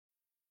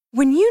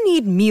When you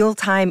need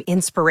mealtime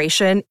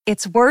inspiration,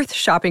 it's worth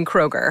shopping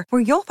Kroger,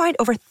 where you'll find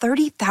over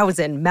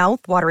 30,000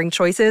 mouth-watering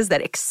choices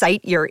that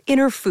excite your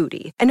inner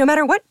foodie. And no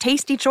matter what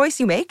tasty choice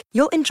you make,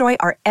 you'll enjoy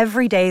our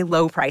everyday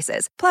low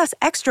prices, plus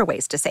extra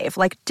ways to save,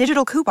 like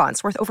digital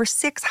coupons worth over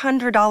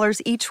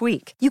 $600 each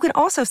week. You can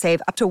also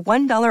save up to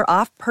 $1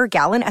 off per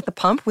gallon at the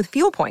pump with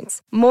fuel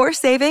points. More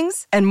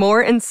savings and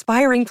more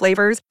inspiring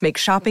flavors make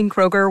shopping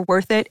Kroger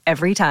worth it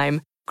every time.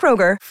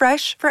 Kroger,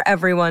 fresh for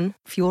everyone.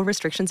 Fuel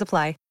restrictions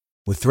apply.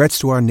 With threats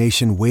to our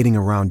nation waiting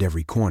around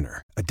every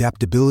corner,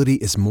 adaptability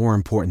is more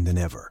important than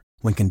ever.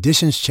 When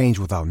conditions change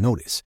without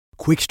notice,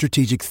 quick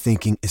strategic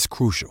thinking is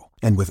crucial.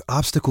 And with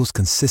obstacles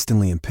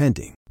consistently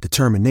impending,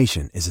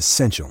 determination is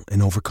essential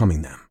in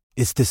overcoming them.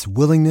 It's this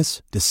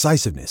willingness,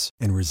 decisiveness,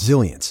 and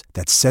resilience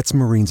that sets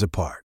Marines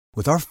apart.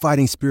 With our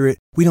fighting spirit,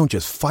 we don't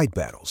just fight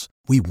battles,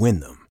 we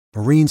win them.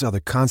 Marines are the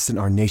constant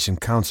our nation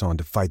counts on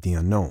to fight the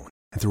unknown.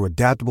 And through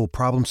adaptable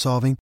problem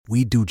solving,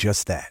 we do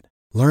just that.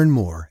 Learn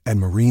more at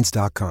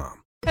marines.com.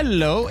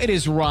 Hello, it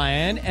is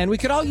Ryan, and we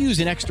could all use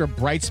an extra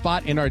bright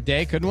spot in our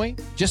day, couldn't we?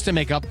 Just to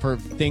make up for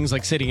things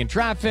like sitting in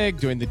traffic,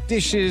 doing the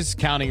dishes,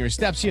 counting your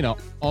steps, you know,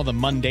 all the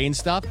mundane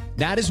stuff.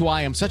 That is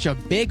why I'm such a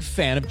big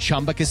fan of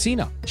Chumba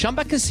Casino.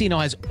 Chumba Casino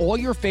has all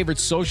your favorite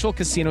social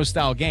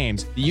casino-style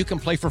games that you can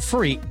play for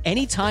free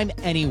anytime,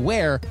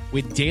 anywhere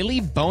with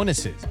daily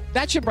bonuses.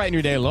 That should brighten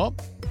your day a little.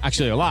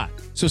 Actually, a lot.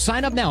 So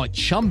sign up now at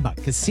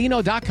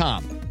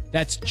ChumbaCasino.com.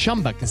 That's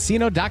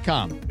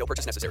ChumbaCasino.com. No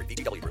purchase necessary.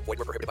 VGW Group. Void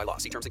where prohibited by law.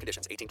 See terms and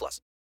conditions. 18+. The dream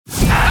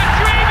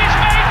is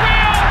made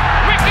real.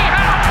 Ricky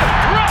Hatton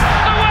rocks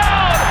the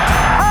world.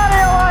 How do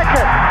you like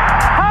it?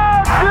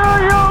 How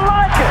do you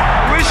like it?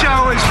 I wish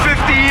I was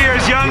 50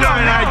 years younger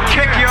and I'd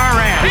kick your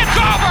ass. It's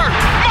over.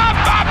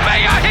 Mamma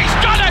mia, he's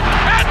done it.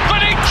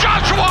 Anthony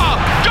Joshua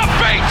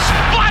defeats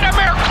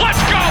Vladimir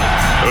Klitschko.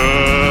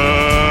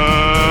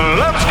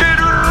 Let's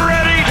get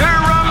ready to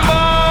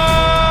rumble.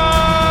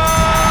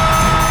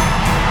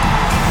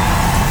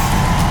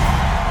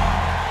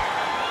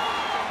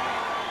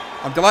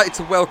 I'm delighted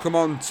to welcome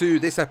on to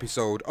this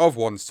episode of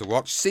Ones to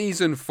Watch,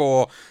 Season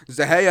 4,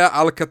 Zahea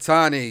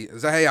Al-Qahtani.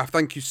 Zahea,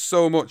 thank you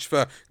so much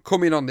for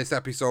coming on this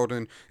episode,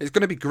 and it's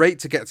going to be great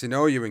to get to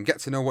know you and get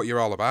to know what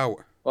you're all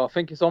about. Well,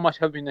 thank you so much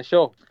for having the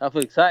show. I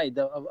feel excited.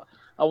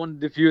 I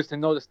wanted the viewers to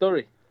know the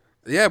story.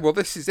 Yeah, well,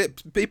 this is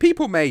it.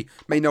 People may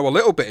know a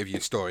little bit of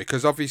your story,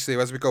 because obviously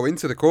as we go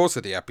into the course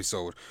of the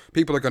episode,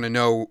 people are going to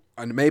know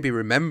and maybe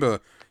remember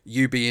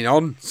you being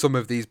on some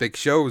of these big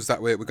shows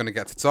that we're going to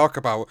get to talk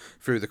about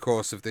through the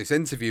course of this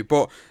interview.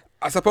 But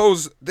I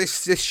suppose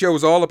this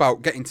show's all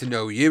about getting to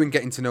know you and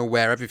getting to know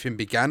where everything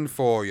began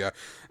for you.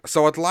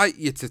 So I'd like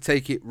you to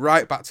take it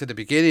right back to the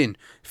beginning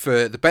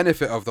for the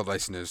benefit of the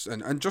listeners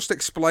and just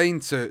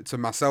explain to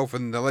myself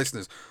and the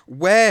listeners,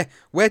 where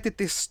did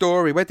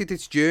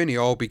this journey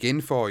all begin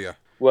for you?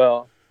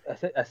 Well,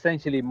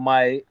 essentially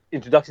my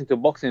introduction to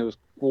boxing was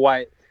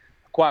quite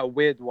a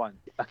weird one.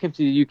 I came to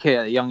the UK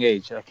at a young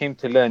age. I came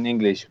to learn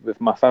English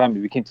with my family.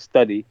 We came to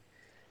study.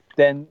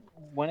 Then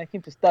when I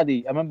came to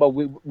study, I remember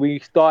we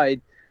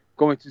started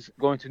going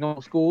to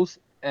normal schools.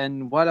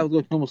 And while I was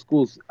going to normal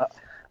schools, I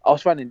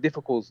was finding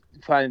difficulties.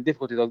 I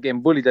was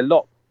getting bullied a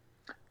lot.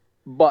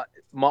 But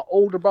my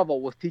older brother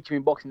was teaching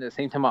me boxing at the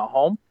same time at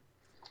home.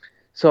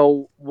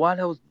 So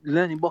while I was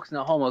learning boxing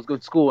at home, I was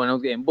going to school and I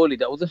was getting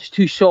bullied. I wasn't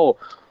too sure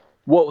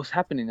what was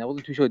happening. I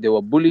wasn't too sure they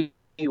were bullying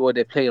or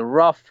they playing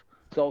rough.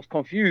 So I was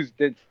confused.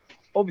 Then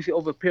obviously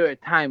over a period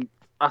of time,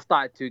 I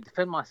started to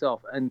defend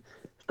myself and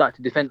start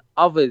to defend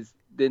others.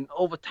 Then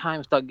over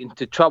time, I started getting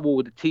into trouble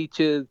with the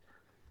teachers.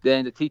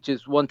 Then the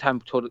teachers one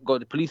time got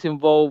the police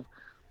involved.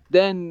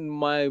 Then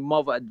my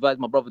mother advised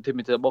my brother to take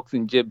me to the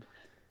boxing gym.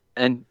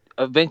 And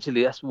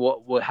eventually that's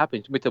what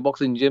happened. Took me to the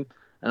boxing gym.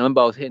 And I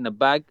remember I was hitting a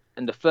bag.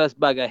 And the first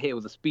bag I hit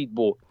was a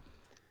speedball.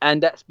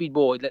 And that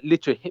speedball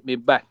literally hit me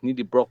back.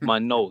 Nearly broke my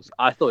nose.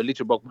 I thought it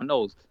literally broke my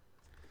nose.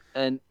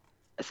 And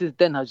since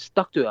then, I just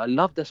stuck to it. I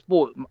love the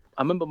sport.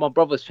 I remember my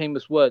brother's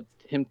famous word,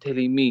 him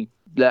telling me,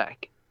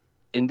 like,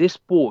 in this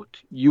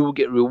sport, you will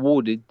get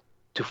rewarded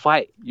to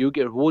fight. You'll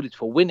get rewarded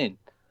for winning.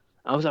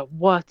 I was like,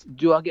 what?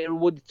 Do I get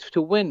rewarded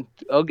to win?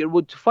 I'll get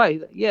rewarded to fight?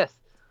 He's like, yes.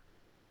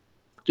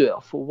 I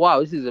thought, wow,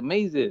 this is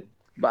amazing.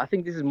 But I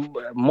think this is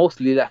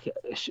mostly like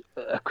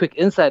a quick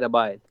insight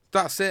about it.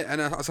 That's it,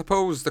 and I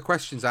suppose the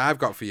questions I've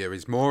got for you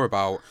is more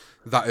about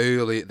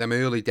them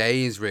early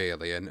days,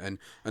 really, and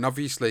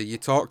obviously you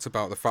talked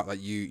about the fact that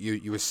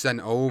you were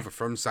sent over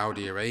from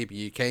Saudi Arabia.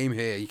 You came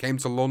here, you came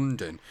to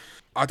London.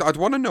 I'd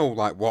want to know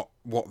like what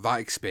that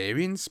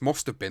experience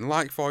must have been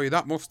like for you.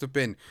 That must have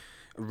been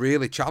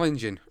really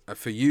challenging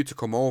for you to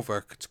come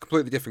over to a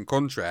completely different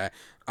country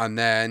and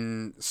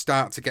then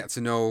start to get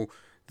to know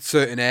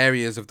certain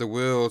areas of the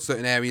world,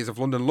 certain areas of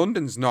London.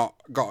 London's not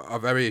got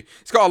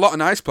it's got a lot of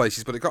nice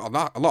places, but it's got a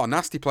lot of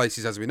nasty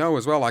places, as we know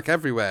as well, like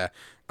everywhere.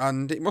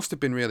 And it must have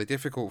been really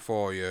difficult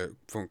for you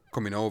from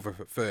coming over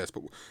at first.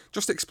 But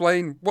just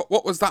explain,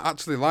 what was that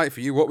actually like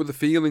for you? What were the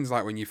feelings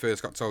like when you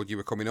first got told you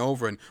were coming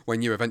over and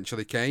when you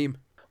eventually came?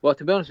 Well,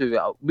 to be honest with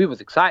you, we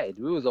was excited.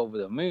 We was over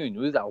the moon.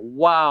 We was like,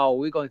 wow,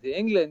 we're going to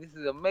England.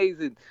 This is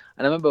amazing.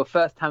 And I remember the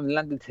first time we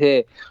landed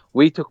here,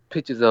 we took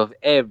pictures of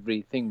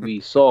everything we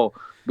saw.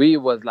 We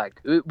was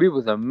like, we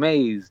was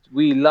amazed.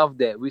 We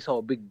loved it. We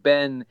saw Big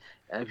Ben,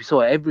 and we saw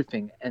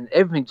everything, and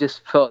everything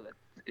just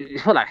it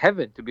felt like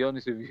heaven. To be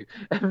honest with you,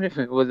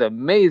 everything was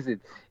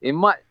amazing. It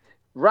might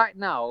right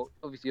now.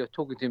 Obviously, you're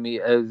talking to me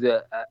as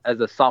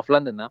a South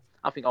Londoner.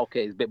 I think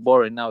okay, it's a bit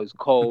boring now. It's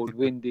cold,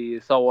 windy,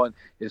 and so on.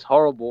 It's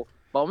horrible.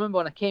 But I remember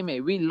when I came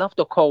here, we loved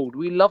the cold,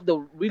 we loved the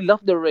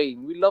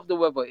rain, we loved the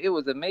weather. It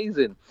was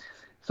amazing.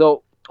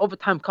 So over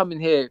time coming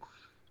here,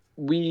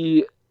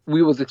 we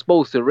was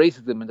exposed to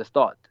racism in the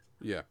start.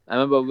 Yeah. I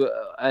remember,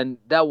 and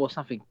that was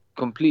something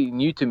completely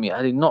new to me.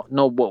 I did not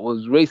know what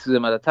was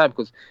racism at the time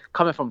because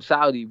coming from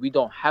Saudi, we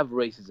don't have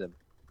racism.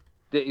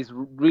 There is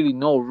really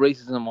no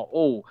racism at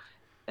all.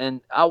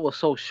 And I was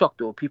so shocked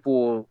that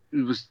people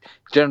was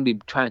generally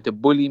trying to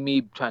bully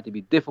me, trying to be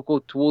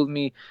difficult towards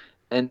me,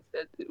 and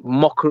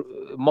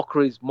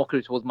mockeries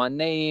towards my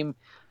name,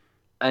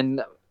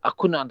 and I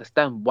couldn't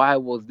understand why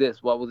was this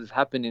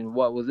happening,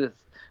 what was this,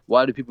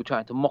 why do people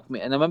trying to mock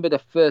me? And I remember the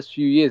first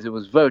few years it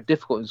was very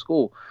difficult in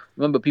school. I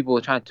remember people were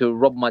trying to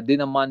rob my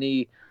dinner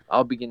money.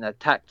 I'll be getting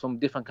attacked from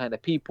different kind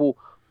of people,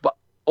 but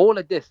all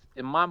of this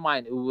in my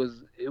mind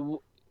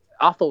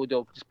I thought they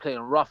were just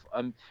playing rough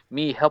and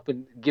me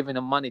giving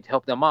them money to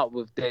help them out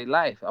with their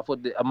life. I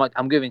thought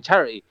I'm giving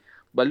charity,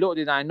 but little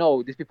did I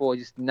know these people were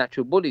just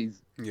natural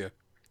bullies. Yeah.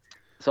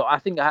 So I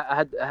think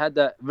I had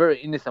that very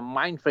innocent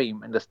mind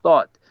frame in the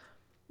start.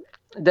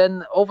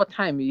 Then over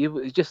time,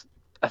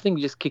 I think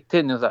it just kicked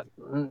in. It was like,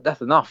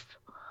 that's enough.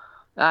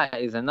 That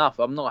is enough.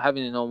 I'm not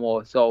having it no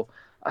more. So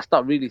I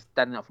start really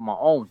standing up for my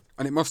own.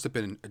 And it must have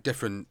been a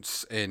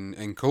difference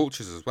in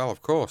cultures as well,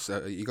 of course.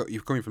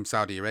 You're coming from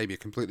Saudi Arabia,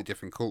 completely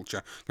different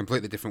culture,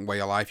 completely different way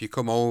of life. You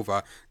come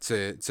over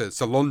to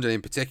London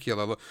in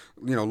particular.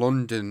 You know,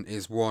 London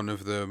is one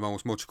of the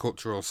most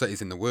multicultural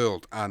cities in the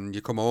world, and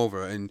you come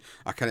over, and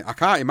I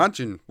can't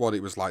imagine what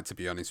it was like, to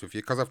be honest with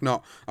you, because I've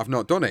not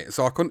done it,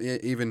 so I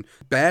couldn't even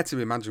bear to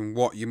imagine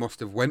what you must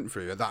have went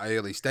through at that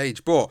early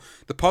stage. But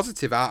the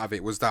positive out of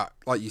it was that,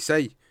 like you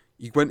say,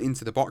 you went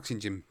into the boxing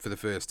gym for the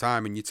first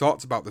time and you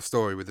talked about the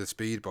story with the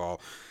speedball.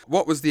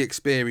 What was the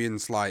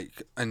experience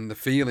like and the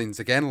feelings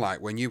again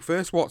like when you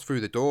first walked through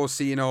the door,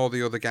 seeing all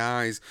the other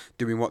guys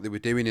doing what they were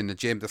doing in the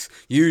gym?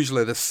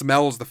 Usually the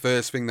smell's the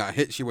first thing that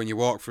hits you when you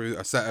walk through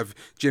a set of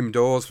gym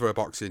doors for a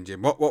boxing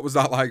gym. What was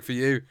that like for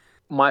you?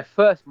 My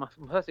first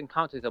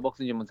encounter at a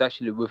boxing gym was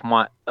actually with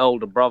my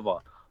elder brother.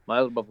 My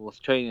elder brother was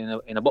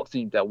training in a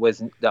boxing gym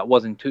that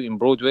was in Tooting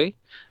Broadway,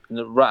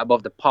 right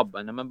above the pub.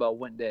 And I remember I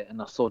went there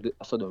and I saw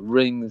the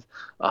rings,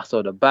 I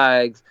saw the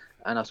bags,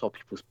 and I saw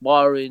people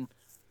sparring.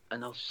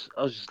 And I was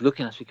just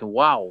looking and thinking,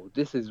 wow,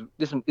 this is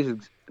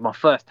my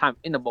first time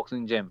in a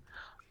boxing gym,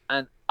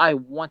 and I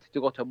wanted to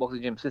go to a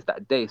boxing gym since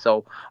that day.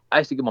 So I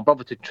used to get my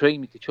brother to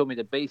train me, to show me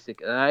the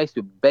basic, and I used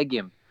to beg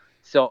him.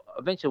 So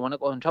eventually, when I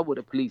got in trouble with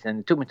the police and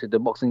they took me to the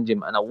boxing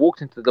gym, and I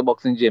walked into the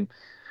boxing gym,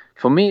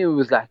 for me it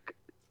was like.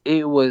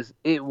 It was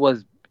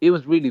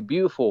really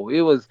beautiful.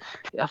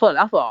 I felt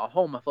at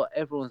home. I felt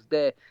everyone's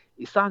there.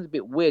 It sounds a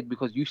bit weird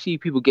because you see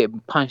people getting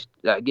punched,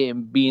 like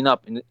getting beaten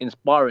up in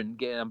sparring,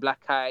 getting a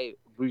black eye,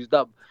 bruised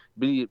up,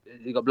 they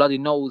got bloody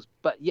nose,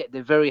 but yet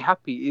they're very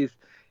happy.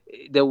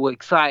 They were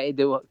excited,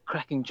 they were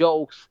cracking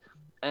jokes,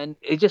 and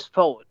it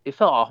felt at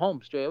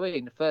home straight away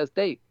in the first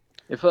day.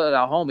 It felt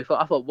at home.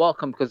 I felt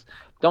welcome because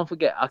don't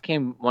forget,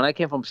 when I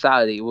came from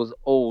Saudi,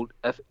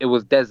 it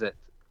was desert.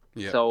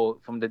 Yeah. So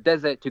from the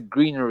desert to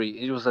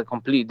greenery, it was a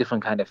completely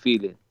different kind of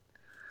feeling.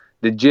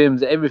 The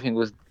gyms, everything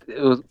was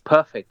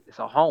perfect. It's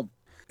a home.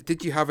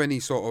 Did you have any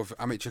sort of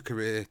amateur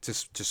career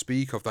to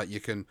speak of that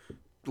you can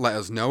let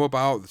us know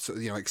about?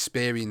 You know,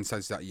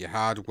 experiences that you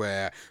had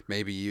where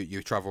maybe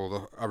you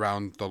travelled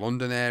around the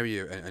London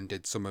area and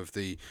did some of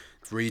the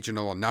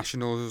regional or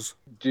nationals.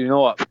 Do you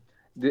know what?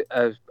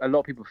 A lot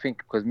of people think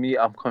because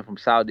I'm coming from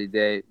Saudi,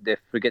 they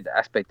forget the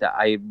aspect that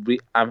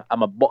I'm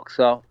a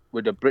boxer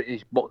with a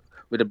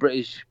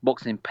British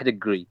boxing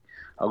pedigree.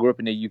 I grew up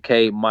in the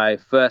UK. My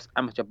first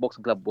amateur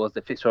boxing club was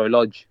the Fitzroy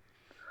Lodge,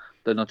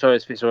 the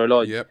notorious Fitzroy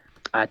Lodge. Yep.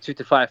 I had 2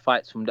 to 5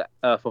 fights from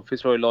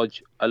Fitzroy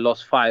Lodge. I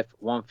lost 5,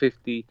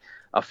 150.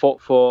 I fought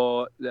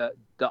for the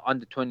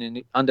under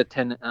 20, under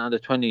 10, and under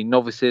 20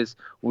 novices,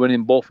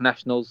 winning both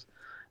nationals.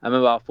 I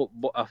remember I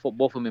fought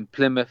both of them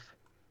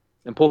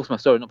in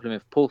Portsmouth. Sorry, not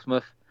Plymouth,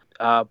 Portsmouth.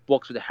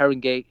 Boxed with the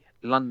Herringate,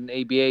 London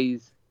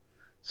ABAs.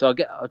 So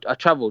I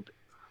travelled.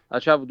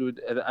 As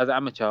an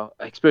amateur.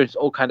 I experienced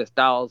all kinds of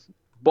styles,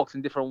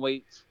 boxing different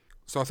weights.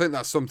 So I think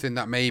that's something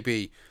that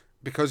maybe,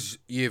 because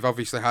you've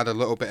obviously had a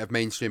little bit of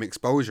mainstream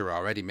exposure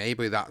already,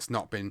 maybe that's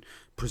not been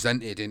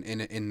presented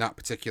in that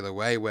particular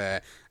way,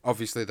 where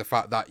obviously the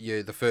fact that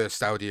you're the first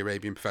Saudi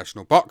Arabian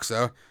professional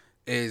boxer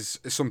is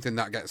something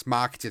that gets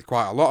marketed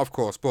quite a lot, of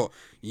course, but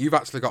you've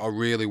actually got a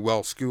really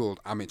well-schooled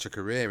amateur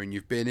career, and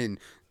you've been in,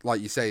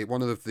 like you say,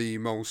 one of the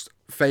most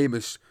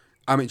famous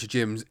amateur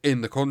gyms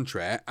in the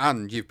country,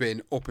 and you've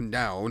been up and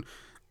down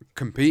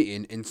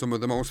competing in some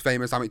of the most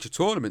famous amateur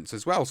tournaments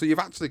as well. So you've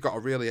actually got a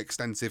really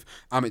extensive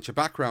amateur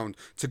background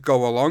to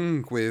go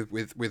along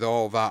with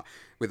all that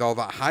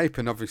hype,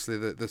 and obviously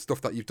the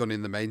stuff that you've done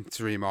in the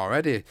mainstream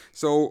already.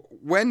 So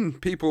when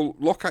people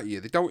look at you,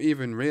 they don't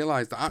even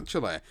realise that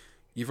actually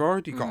you've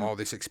already got all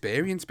this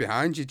experience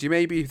behind you. Do you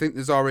maybe think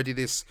there's already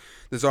this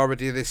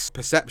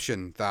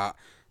perception that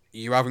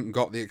you haven't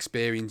got the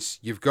experience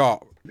you've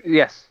got?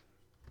 Yes,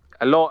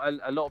 a lot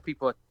of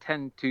people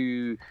tend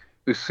to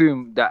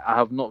assume that I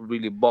have not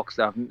really boxed.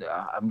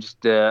 I'm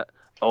just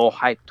all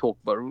hype talk,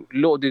 but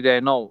little do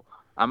they know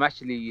I'm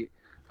actually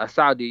a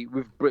Saudi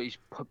with British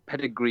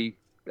pedigree.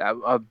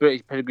 A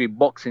British pedigree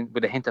boxing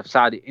with a hint of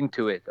Saudi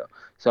into it.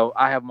 So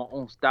I have my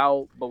own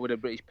style, but with a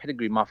British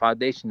pedigree, my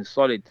foundation is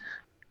solid.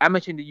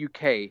 Amateur in the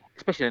UK,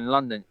 especially in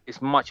London, is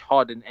much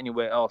harder than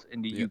anywhere else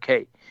in the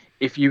UK.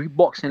 If you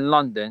box in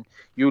London,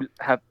 you'll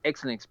have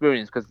excellent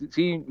experience, because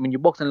see, when you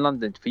box in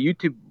London, for you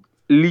to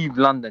leave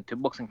London to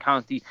box in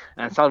County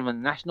and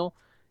Sullivan National,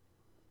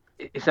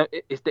 it's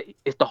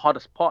the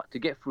hardest part to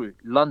get through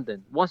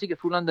London. Once you get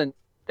through London,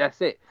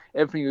 that's it.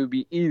 Everything will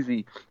be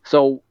easy.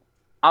 So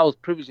I was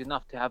privileged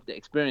enough to have the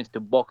experience to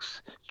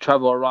box,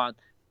 travel around,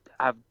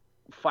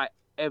 fight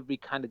every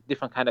kind of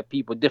different kind of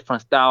people,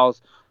 different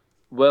styles,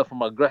 whether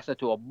from aggressor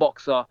to a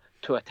boxer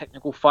to a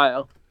technical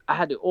fighter. I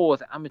had it all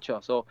as an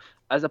amateur. So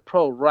as a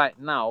pro right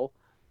now,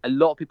 a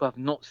lot of people have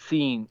not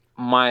seen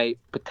my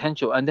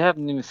potential, and they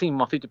haven't even seen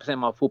my 50% of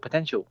my full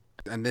potential.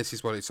 And this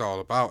is what it's all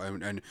about.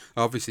 And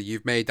obviously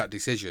you've made that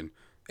decision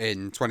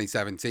in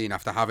 2017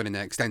 after having an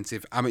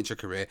extensive amateur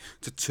career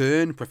to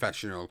turn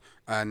professional,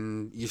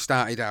 and you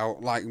started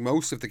out like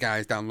most of the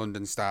guys down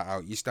London start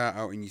out. You start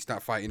out and you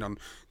start fighting on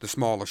the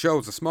smaller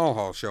shows, the small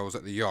hall shows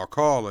at the York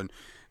Hall, and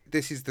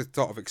this is the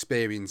sort of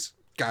experience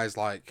guys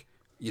like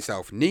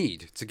yourself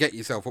need to get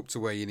yourself up to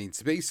where you need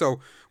to be. So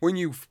when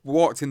you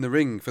walked in the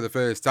ring for the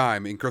first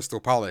time in Crystal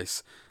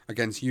Palace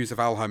against Yusuf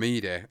Al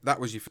Hamidi, that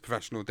was your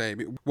professional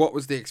debut. What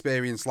was the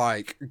experience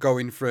like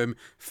going from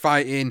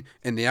fighting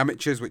in the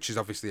amateurs, which is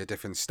obviously a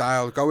different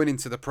style, going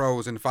into the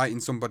pros and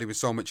fighting somebody with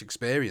so much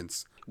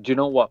experience? Do you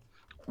know what?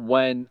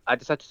 When I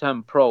decided to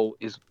turn pro,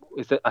 is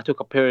that I took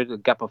a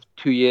gap of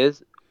 2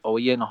 years or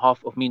a year and a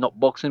half of me not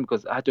boxing,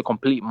 because I had to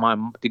complete my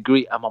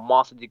degree and my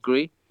master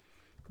degree,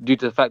 due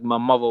to the fact that my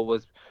mother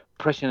was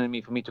pressuring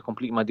me for me to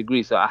complete my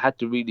degree. So I had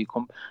to really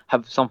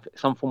have some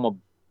form of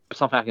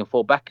something I can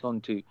fall back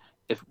onto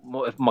if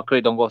my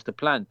career don't go as to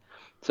plan.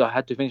 So I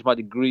had to finish my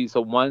degree.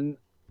 So when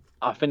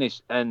I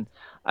finished and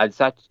I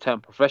decided to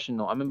turn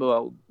professional, I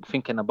remember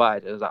thinking about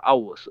it. It was like I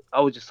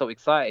was just so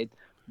excited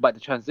about the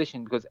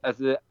transition, because as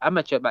an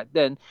amateur back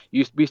then,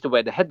 we used to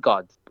wear the head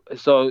guards.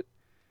 So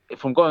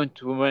from going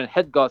to wearing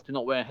head guards to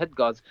not wearing head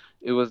guards,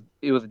 it was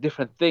a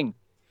different thing,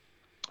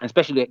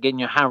 especially getting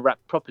your hand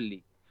wrapped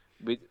properly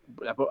with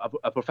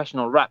a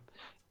professional wrap.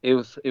 It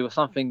was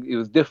something. It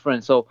was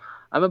different. So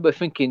I remember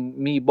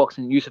thinking, me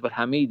boxing Yusuf Al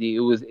Hamidi,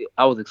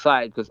 I was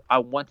excited because I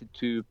wanted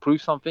to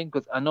prove something,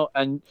 because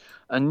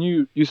I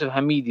knew Yusuf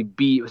Al Hamidi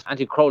beat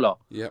Anthony Crowler.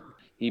 Yep.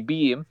 He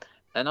beat him,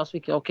 and I was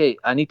thinking, okay,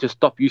 I need to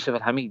stop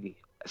Yusuf Al Hamidi.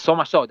 So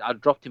much so I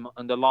dropped him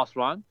on the last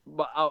round,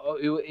 but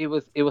it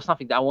was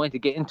something that I wanted to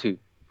get into.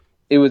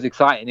 It was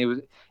exciting.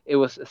 It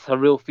was a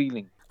surreal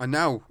feeling. And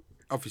now,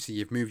 obviously,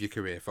 you've moved your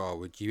career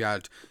forward. You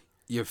had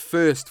your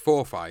first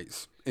 4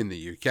 fights in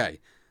the UK.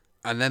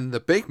 And then the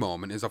big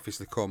moment has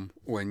obviously come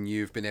when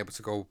you've been able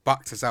to go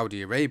back to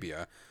Saudi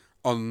Arabia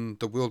on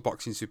the World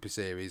Boxing Super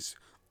Series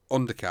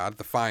undercard,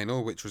 the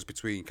final, which was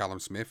between Callum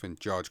Smith and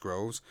George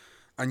Groves.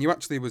 And you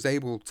actually was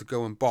able to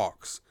go and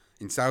box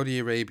in Saudi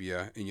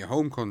Arabia, in your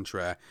home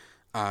country,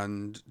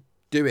 and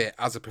do it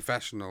as a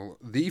professional,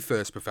 the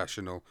first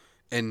professional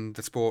in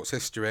the sports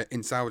history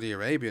in Saudi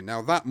Arabia.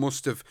 Now, that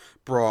must have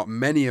brought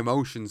many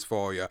emotions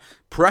for you.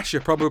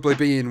 Pressure probably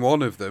being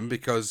one of them,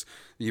 because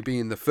you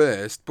being the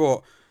first,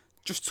 but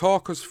just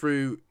talk us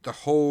through the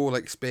whole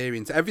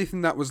experience,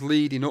 everything that was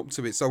leading up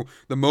to it. So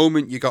the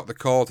moment you got the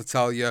call to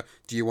tell you,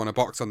 do you want to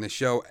box on this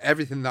show,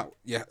 everything that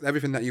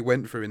you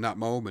went through in that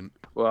moment.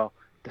 Well,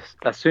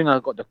 as soon as I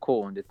got the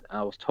call and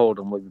I was told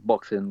I'm going to be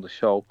boxing on the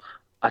show,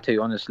 I tell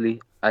you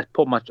honestly, I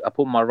put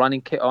my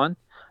running kit on,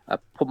 I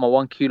put my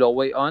 1 kilo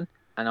weight on,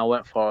 and I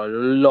went for a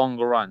long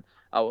run.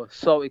 I was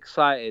so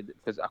excited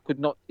because I could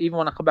not, even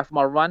when I come back from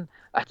my run,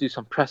 I had to do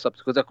some press-ups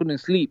because I couldn't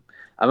sleep.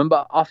 I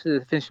remember after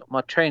the finish of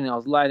my training, I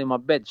was lying in my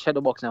bed,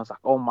 shadow boxing. I was like,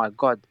 oh my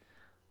God,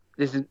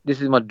 this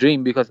is my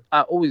dream, because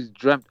I always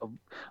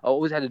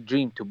had a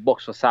dream to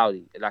box for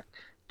Saudi, like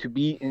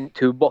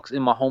to box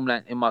in my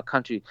homeland, in my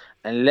country,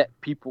 and let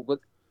people, because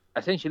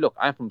essentially, look,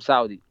 I'm from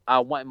Saudi. I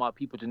wanted my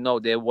people to know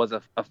there was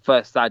a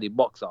first Saudi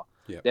boxer.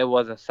 Yeah. There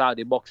was a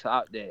Saudi boxer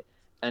out there,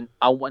 and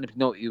I wanted to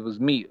know it was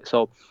me.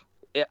 So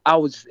I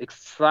was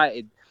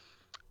excited.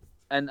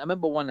 And I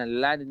remember when I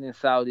landed in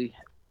Saudi,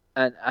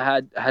 and I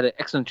had an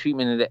excellent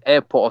treatment in the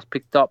airport. I was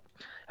picked up,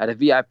 had a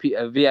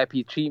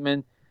VIP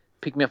treatment,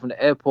 picked me up from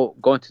the airport,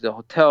 going to the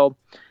hotel.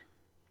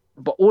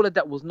 But all of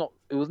that was not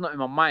in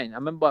my mind. I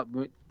remember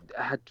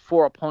I had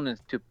 4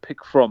 opponents to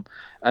pick from,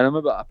 and I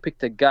remember I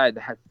picked a guy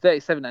that had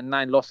 37 and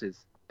 9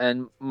 losses.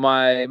 And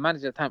my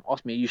manager at the time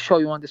asked me, "Are you sure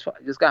you want this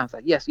guy?" I was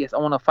like, "Yes, I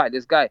want to fight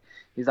this guy."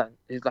 He's like,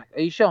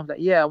 "Are you sure?" I'm like,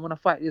 "Yeah, I want to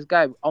fight this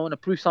guy. I want to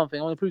prove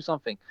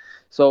something.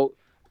 So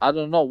I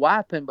don't know what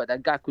happened, but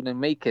that guy couldn't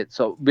make it.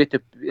 So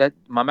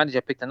my manager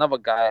picked another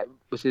guy,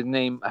 which his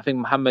name, I think,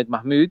 Mohammed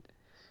Mahmoud.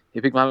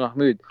 He picked Mohammed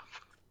Mahmoud.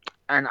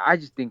 And I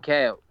just didn't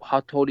care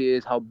how tall he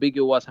is, how big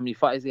he was, how many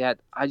fights he had.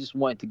 I just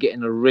wanted to get in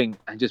the ring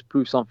and just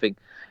prove something.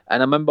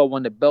 And I remember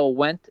when the bell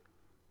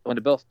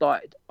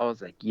started, I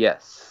was like,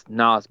 yes,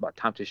 now it's about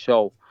time to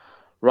show.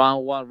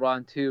 Round 1,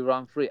 round 2,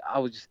 round 3, I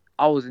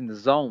was in the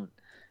zone.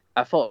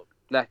 I felt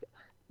like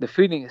the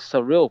feeling is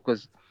surreal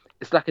because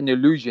it's like an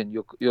illusion.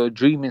 You're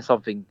dreaming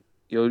something.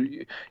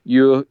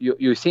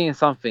 You're seeing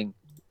something,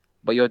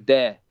 but you're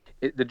there.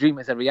 The dream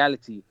is a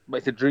reality, but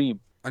it's a dream.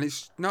 And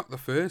it's not the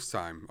first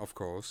time, of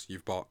course,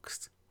 you've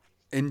boxed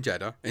in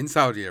Jeddah, in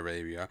Saudi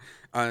Arabia,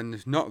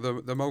 and not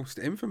the most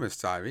infamous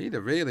time either,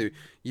 really.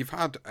 You've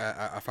had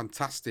a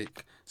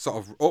fantastic sort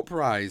of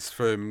uprise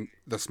from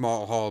the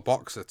small hall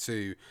boxer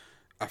to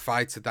a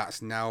fighter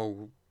that's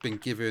now been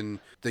given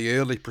the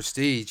early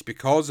prestige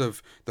because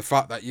of the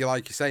fact that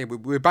like you say,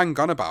 we bang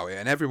on about it,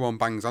 and everyone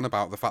bangs on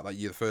about the fact that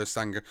you're the first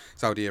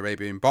Saudi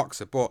Arabian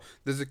boxer, but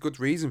there's a good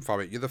reason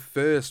for it. You're the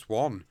first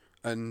one.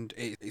 And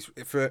it's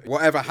for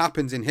whatever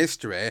happens in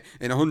history,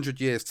 in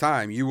 100 years'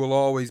 time, you will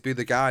always be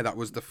the guy that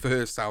was the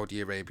first Saudi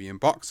Arabian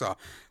boxer.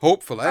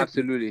 Hopefully.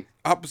 Absolutely.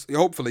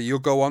 Hopefully, you'll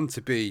go on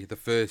to be the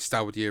first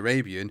Saudi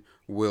Arabian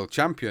world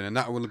champion, and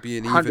that will be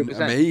an even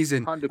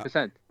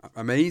 100%.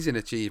 amazing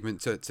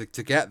achievement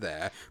to get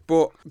there.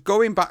 But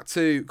going back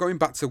to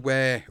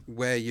where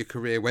your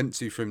career went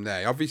to from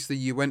there, obviously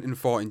you went and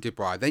fought in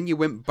Dubai, then you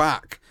went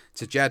back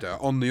to Jeddah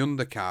on the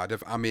undercard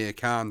of Amir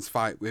Khan's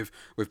fight with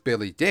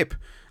Billy Dib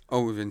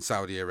over in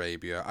Saudi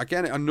Arabia.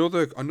 Again,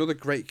 another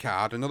great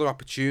card, another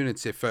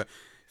opportunity for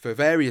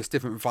various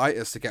different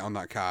fighters to get on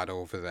that card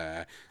over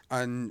there.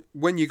 And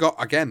when you got,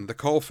 again, the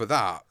call for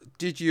that,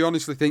 did you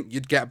honestly think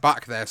you'd get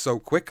back there so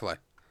quickly?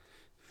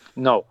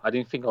 No, I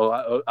didn't think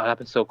it'll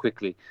happen so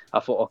quickly.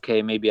 I thought,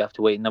 okay, maybe I have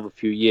to wait another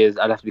few years.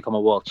 I'd have to become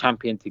a world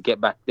champion to get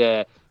back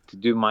there, to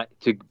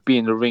be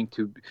in the ring,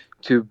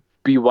 to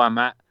be where I'm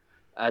at.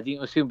 I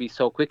didn't assume it'd be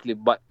so quickly,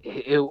 but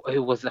it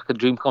was like a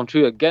dream come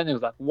true again. It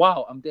was like,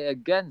 wow, I'm there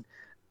again.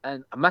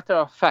 And a matter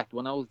of fact,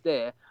 when I was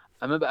there,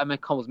 I remember Amir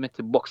Khan was meant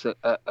to box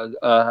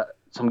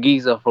some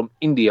geezer from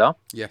India.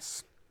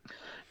 Yes.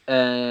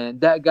 And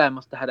that guy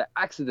must have had an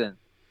accident.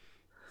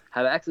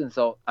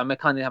 So Amir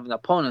Khan didn't have an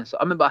opponent. So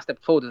I remember I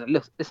stepped forward and said,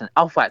 "Look, listen,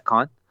 I'll fight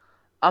Khan.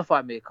 I'll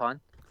fight Amir Khan.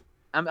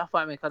 I'll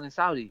fight Amir Khan in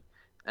Saudi."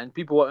 And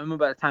people, I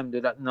remember at the time,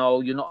 they're like,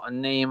 "No, you're not a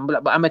name."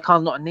 But Amir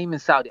Khan's not a name in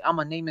Saudi. I'm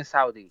a name in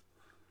Saudi.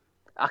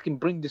 I can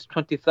bring this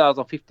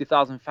 20,000,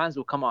 50,000 fans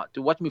will come out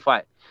to watch me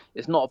fight.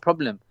 It's not a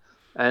problem.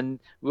 And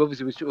we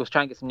obviously was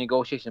trying to get some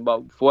negotiation,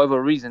 but for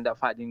whatever reason, that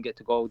fight didn't get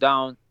to go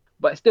down.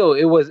 But still,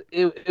 it was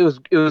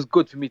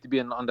good for me to be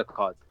in the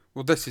undercard.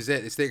 Well, this is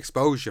it. It's the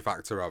exposure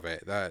factor of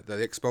it. The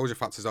exposure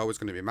factor is always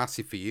going to be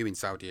massive for you in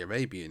Saudi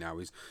Arabia now,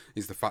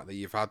 is the fact that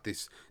you've had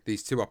these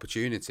 2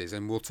 opportunities,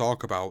 and we'll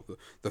talk about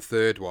the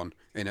third one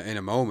in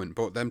a moment.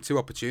 But them 2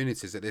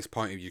 opportunities at this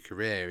point of your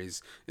career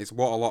is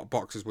what a lot of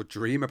boxers would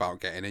dream about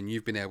getting, and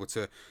you've been able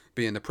to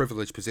be in the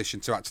privileged position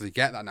to actually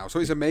get that now. So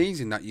it's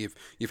amazing that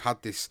you've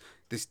had this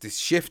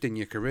shift in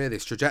your career,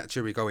 this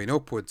trajectory going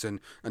upwards, and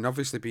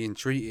obviously being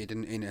treated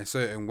in a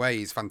certain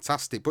way is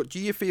fantastic. But do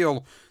you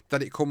feel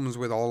that it comes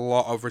with a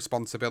lot of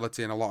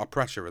responsibility and a lot of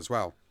pressure as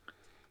well?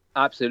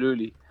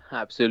 Absolutely.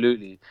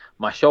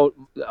 My shoulder,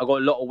 I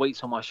got a lot of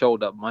weights on my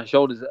shoulder. My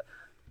shoulders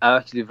are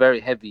actually very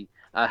heavy.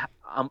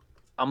 I'm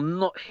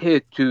not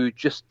here to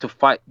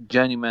fight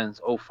journeymans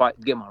or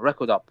get my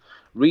record up.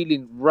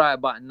 Really, right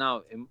about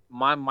now, in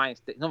my mind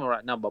state, not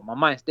right now, but my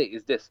mind state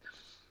is this: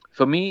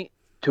 for me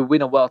to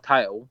win a world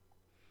title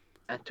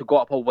and to go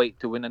up a weight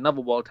to win another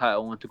world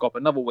title and to go up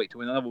another weight to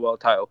win another world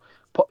title,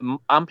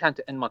 I'm planning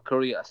to end my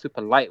career at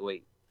super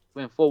lightweight,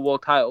 win 4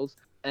 world titles,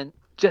 and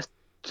just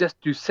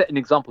to set an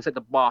example, set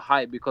the bar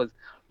high, because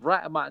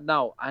right about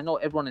now, I know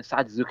everyone in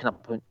Saudi is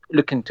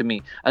looking to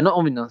me, and not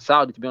only in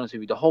Saudi, to be honest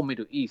with you, the whole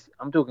Middle East.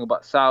 I'm talking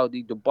about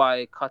Saudi,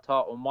 Dubai,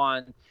 Qatar,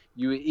 Oman,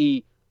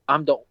 UAE.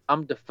 I'm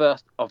the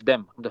first of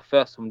them. I'm the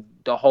first from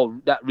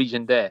that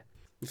region there.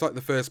 It's like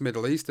the first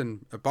Middle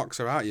Eastern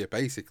boxer out here,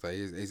 basically,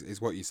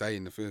 is what you're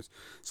saying. The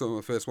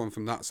first one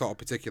from that sort of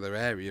particular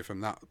area,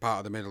 from that part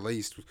of the Middle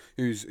East,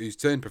 who's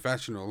turned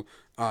professional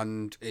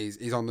and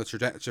is on the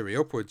trajectory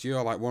upwards.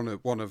 You're like one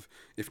of,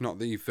 if not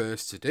the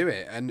first to do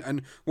it.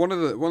 And one of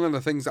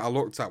the things that I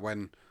looked at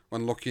when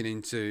looking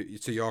into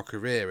your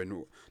career,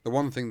 and the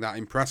one thing that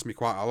impressed me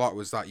quite a lot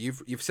was that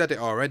you've said it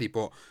already,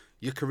 but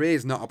your career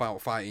is not about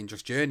fighting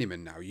just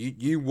journeymen now.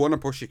 You want to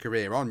push your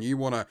career on. You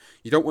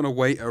don't want to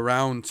wait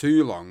around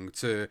too long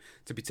to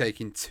be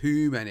taking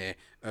too many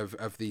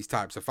of these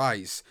types of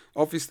fights.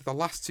 Obviously, the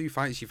last 2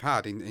 fights you've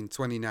had in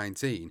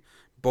 2019,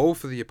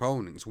 both of the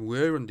opponents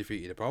were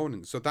undefeated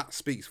opponents. So that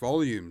speaks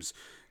volumes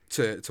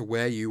to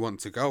where you want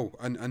to go,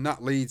 and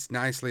that leads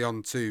nicely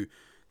on to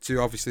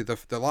obviously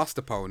the last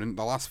opponent,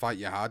 the last fight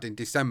you had in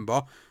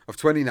December of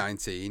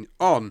 2019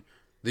 on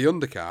the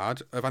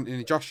undercard of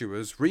Anthony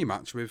Joshua's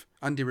rematch with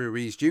Andy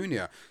Ruiz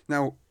Jr.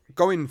 Now,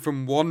 going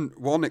from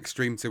one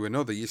extreme to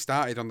another, you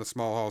started on the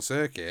small hall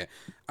circuit,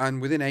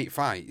 and within 8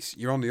 fights,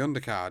 you're on the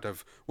undercard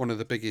of one of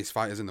the biggest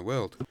fighters in the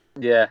world.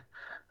 Yeah,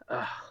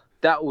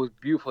 that was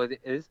beautiful as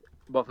it is.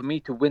 But for me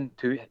to win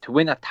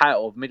a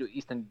title of Middle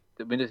Eastern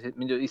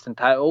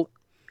title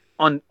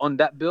on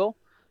that bill,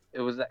 it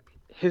was like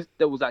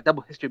there was like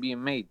double history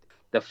being made.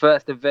 The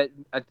first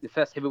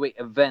heavyweight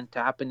event to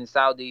happen in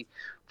Saudi,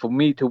 for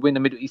me to win the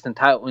Middle Eastern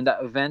title in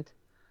that event,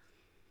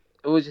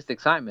 it was just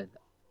excitement.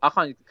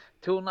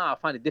 Till now I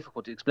find it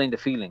difficult to explain the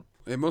feeling.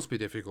 It must be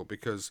difficult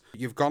because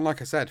you've gone,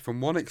 like I said,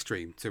 from one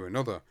extreme to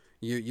another.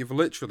 You've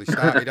literally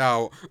started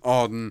out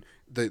on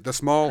the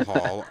small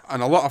hall,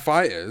 and a lot of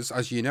fighters,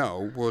 as you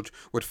know, would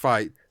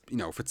fight,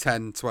 for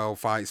 10, 12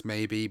 fights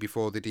maybe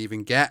before they'd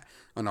even get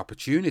an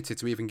opportunity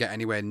to even get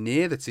anywhere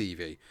near the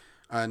TV.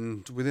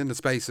 And within the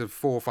space of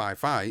 4 or 5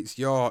 fights,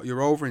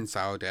 you're over in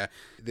Saudi.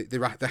 They're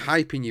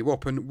hyping you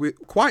up, and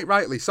quite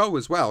rightly so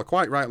as well.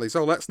 Quite rightly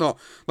so. Let's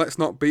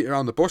not beat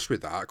around the bush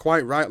with that.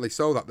 Quite rightly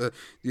so that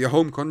your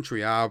home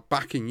country are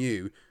backing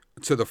you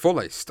to the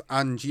fullest,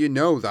 and you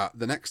know that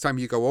the next time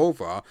you go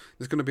over,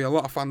 there's going to be a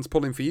lot of fans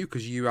pulling for you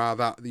because you are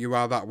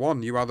the one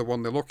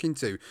they're looking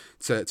to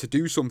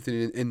do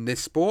something in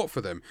this sport for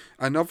them.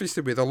 And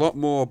obviously, with a lot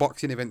more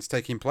boxing events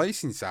taking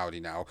place in Saudi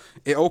now,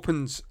 it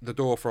opens the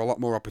door for a lot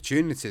more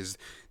opportunities.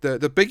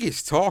 The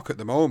biggest talk at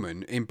the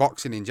moment in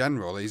boxing in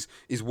general is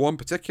one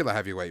particular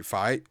heavyweight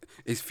fight,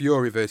 is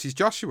Fury versus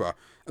Joshua.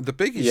 And the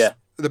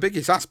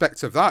biggest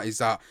aspect of that is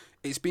that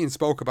it's being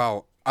spoke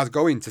about as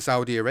going to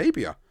Saudi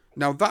Arabia.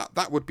 Now,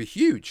 that would be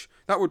huge.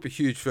 That would be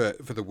huge for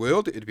the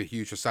world. It would be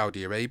huge for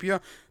Saudi Arabia.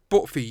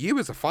 But for you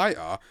as a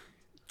fighter,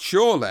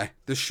 surely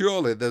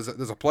there's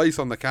a place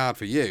on the card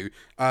for you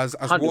as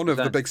 100%. One of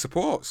the big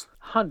supports.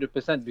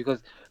 100%,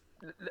 because,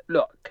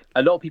 look,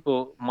 a lot of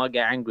people might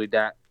get angry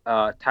that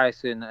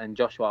Tyson and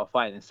Joshua are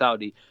fighting in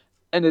Saudi.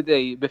 End of the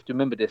day, you have to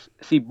remember this.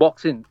 See,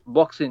 boxing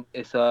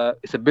is a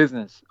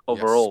business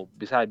overall. Yes.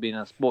 Besides being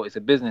a sport, it's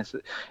a business.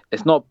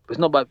 It's not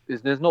about.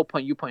 There's no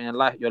point you putting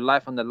your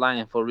life on the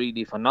line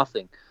for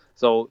nothing.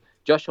 So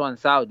Joshua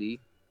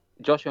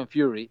and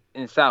Fury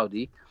in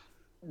Saudi,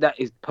 that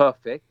is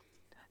perfect.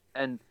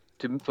 And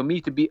for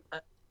me to be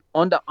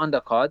on that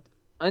undercard,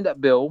 on that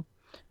bill,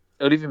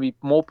 it'll even be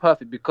more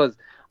perfect because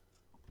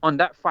on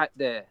that fight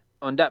there,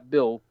 on that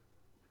bill,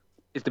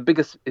 it's the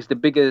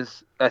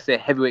biggest, let's say,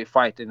 heavyweight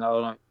fight in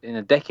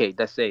a decade,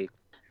 let's say.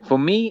 For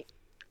me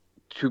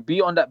to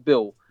be on that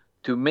bill,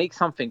 to make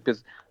something,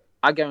 because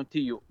I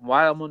guarantee you,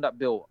 while I'm on that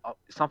bill,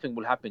 something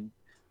will happen.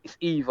 It's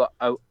either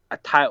a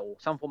title,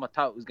 some form of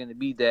title is going to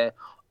be there,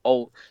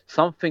 or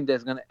something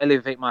that's going to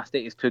elevate my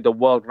status to the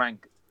world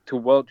rank,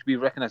 to be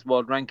recognized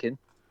world ranking.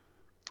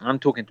 I'm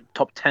talking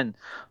top 10,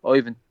 or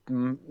even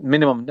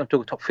minimum, I'm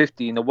talking top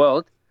 50 in the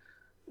world.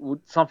 Would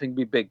something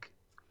be big?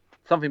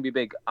 Something be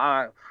big.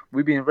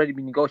 We've been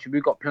negotiating.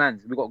 We've got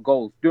plans. We've got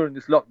goals. During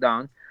this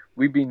lockdown,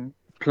 we've been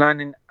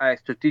planning a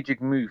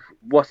strategic move.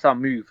 What's our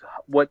move?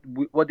 What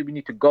do we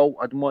need to go?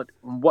 And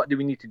what do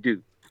we need to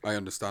do? I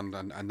understand,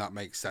 and that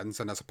makes sense.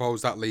 And I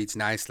suppose that leads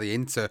nicely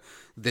into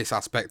this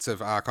aspect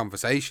of our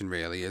conversation,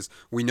 really, is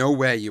we know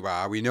where you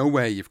are, we know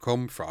where you've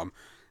come from,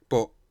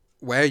 but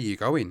where are you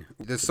going?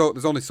 There's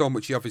only so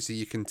much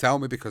you can tell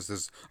me because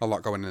there's a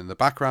lot going on in the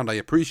background. I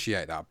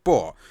appreciate that.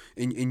 But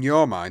in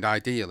your mind,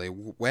 ideally,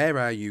 where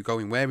are you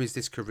going? Where is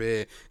this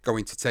career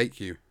going to take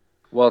you?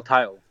 World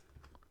title.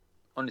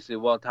 Honestly,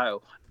 world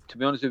title. To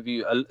be honest with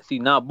you, see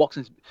now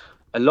boxing,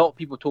 a lot of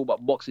people talk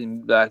about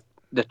boxing, like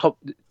the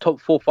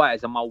top 4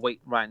 fighters at my weight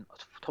right now,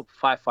 top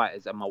 5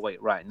 fighters at my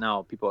weight right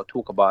now. People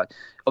talk about,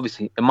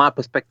 obviously, in my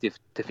perspective,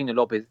 Teofimo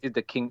Lopez is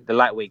the king, the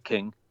lightweight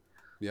king.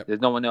 Yep.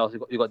 There's no one else.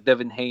 You got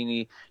Devin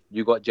Haney,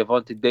 you got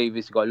Gervonta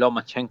Davis, you got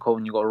Lomachenko,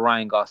 and you got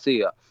Ryan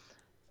Garcia.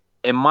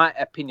 In my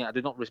opinion, I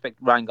do not respect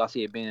Ryan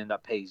Garcia being in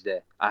that page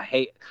there.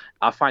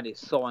 I find it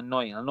so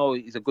annoying. I know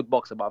he's a good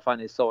boxer, but I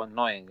find it so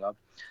annoying.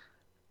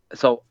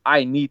 So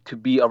I need to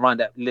be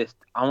around that list.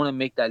 I want to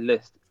make that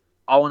list.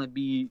 I want to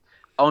be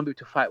able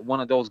to fight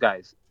one of those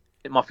guys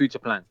in my future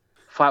plan.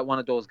 Fight one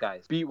of those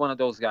guys. Beat one of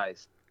those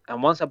guys.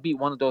 And once I beat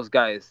one of those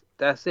guys,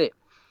 that's it.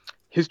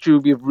 History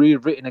will be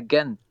rewritten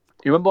again.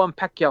 You remember when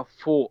Pacquiao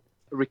fought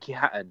Ricky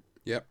Hatton?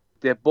 Yep.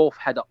 They both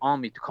had an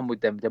army to come with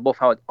them. They both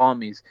had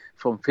armies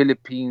from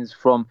Philippines,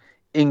 from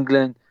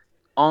England,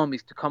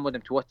 armies to come with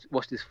them to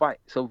watch this fight.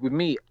 So with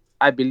me,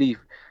 I believe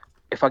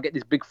if I get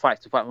these big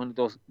fights to fight one of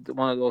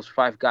those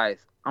 5 guys,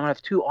 I'm gonna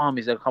have 2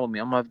 armies that come with me.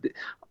 I'm gonna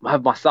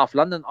have my South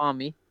London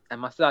army,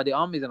 and my Saudi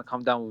army is gonna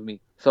come down with me.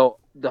 So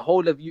the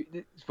whole of you,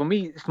 for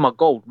me, it's my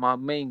goal, my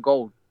main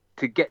goal,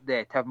 to get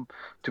there,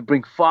 to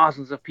bring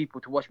thousands of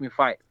people to watch me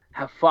fight.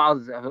 Have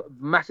a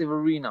massive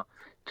arena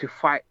to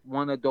fight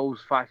one of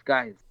those 5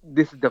 guys.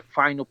 This is the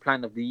final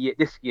plan of the year,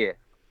 this year,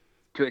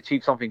 to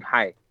achieve something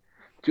high.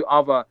 To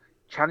either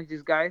challenge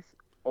these guys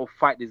or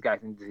fight these guys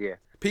in this year.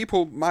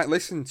 People might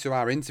listen to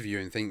our interview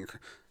and think,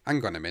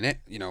 hang on a minute,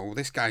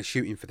 this guy's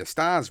shooting for the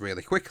stars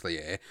really quickly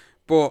here.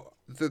 But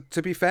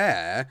to be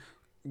fair,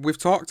 we've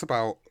talked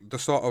about the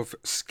sort of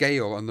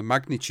scale and the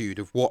magnitude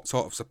of what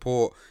sort of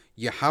support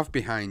you have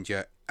behind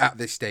you at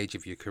this stage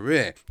of your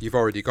career. You've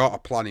already got a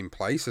plan in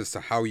place as to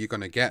how you're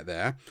going to get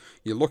there.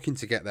 You're looking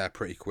to get there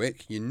pretty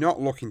quick. You're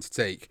not looking to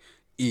take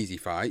easy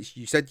fights.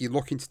 You said you're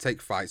looking to take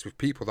fights with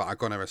people that are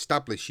going to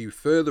establish you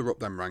further up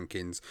them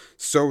rankings,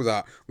 so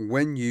that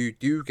when you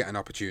do get an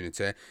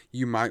opportunity,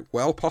 you might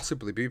well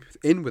possibly be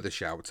in with a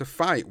shout to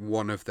fight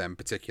one of them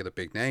particular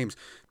big names.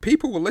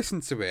 People will listen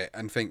to it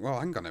and think, well,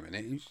 hang on a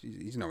minute,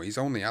 he's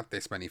only had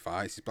this many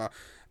fights. But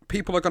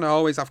people are going to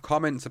always have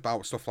comments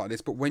about stuff like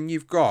this. But when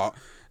you've got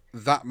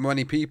that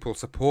many people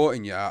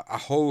supporting you, a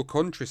whole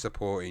country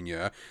supporting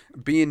you,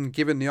 being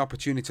given the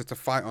opportunity to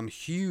fight on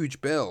huge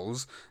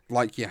bills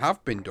like you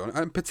have been done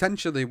and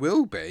potentially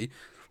will be,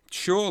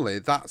 surely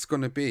that's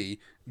going to be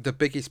the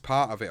biggest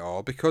part of it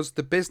all, because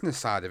the business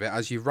side of it,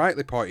 as you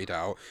rightly pointed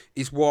out,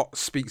 is what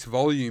speaks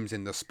volumes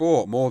in the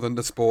sport more than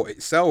the sport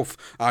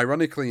itself.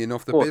 Ironically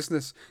enough, the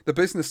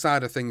business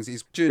side of things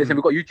is... Listen,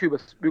 we've got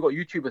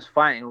YouTubers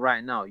fighting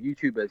right now,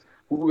 YouTubers,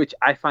 which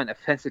I find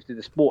offensive to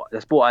the sport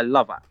I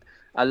love.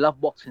 I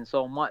love boxing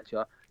so much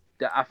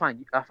that I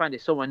find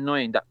it so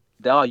annoying that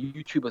there are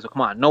YouTubers who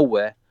come out of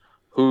nowhere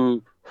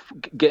who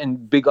getting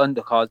big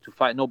undercards to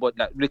fight nobody.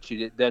 Like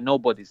literally, they're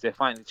nobodies. They're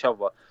fighting each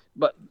other.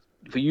 But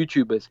for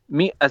YouTubers,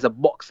 me as a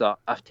boxer,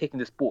 I've taken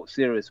the sport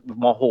serious with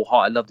my whole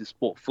heart. I love the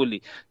sport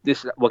fully.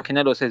 This, when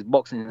Canelo says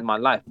boxing is my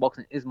life,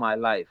 boxing is my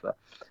life.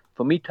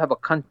 For me to have a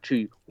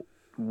country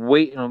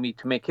waiting on me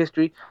to make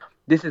history,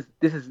 this is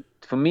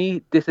for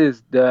me. This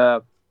is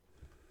the,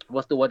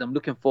 what's the word I'm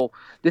looking for?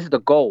 This is the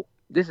goal.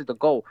 This is the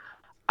goal.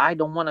 I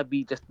don't want to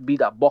be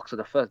that boxer,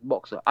 the first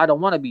boxer. I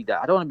don't want to be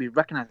that. I don't want to be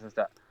recognized as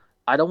that.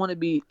 I don't want to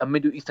be a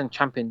Middle Eastern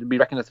champion to be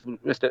recognized for the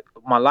rest of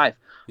my life.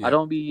 Yeah. I don't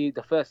want to be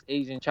the first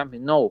Asian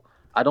champion. No.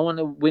 I don't want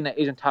to win an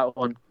Asian title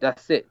and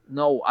that's it.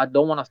 No, I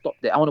don't want to stop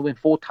there. I want to win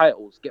 4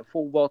 titles, get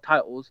 4 world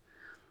titles,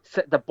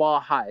 set the bar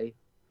high.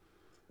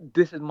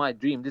 This is my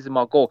dream. This is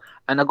my goal.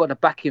 And I got the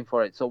backing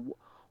for it. So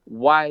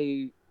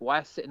why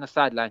sit in the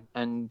sideline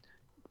and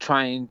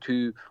trying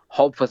to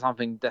hope for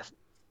something that's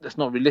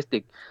not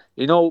realistic?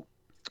 You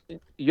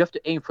have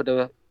to aim for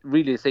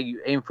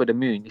you aim for the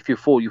moon. If you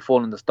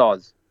fall in the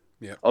stars.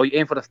 Yeah. Or you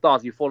aim for the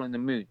stars, you fall in the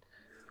moon.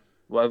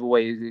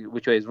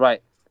 Which way is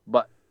right.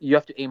 But you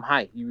have to aim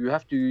high. You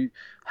have to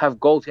have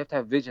goals. You have to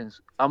have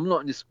visions. I'm not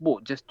in this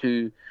sport just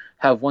to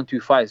have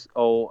 1-2 fights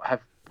or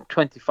have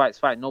 20 fights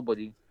fight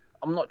nobody.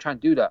 I'm not trying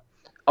to do that.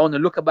 I want to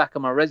look back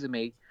at my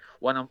resume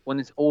when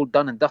it's all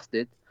done and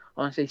dusted.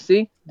 I want to say,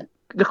 see,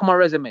 look at my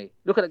resume.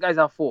 Look at the guys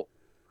I fought.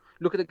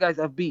 Look at the guys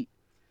I've beat.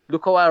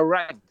 Look how I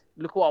ranked.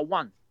 Look what I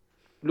won.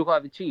 Look what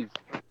I've achieved.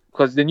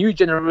 Because the new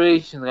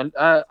generations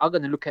are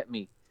going to look at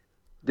me.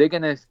 They're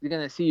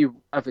gonna see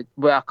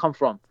where I come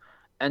from,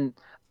 and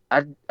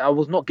I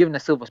was not given a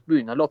silver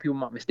spoon. A lot of people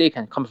might mistake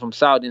and come from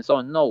Saudi and so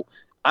on. No,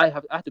 I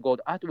have to work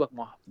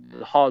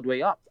the hard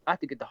way up. I have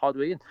to get the hard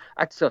way in.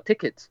 I had to sell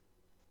tickets.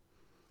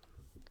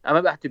 I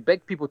remember I had to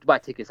beg people to buy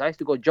tickets. I used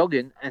to go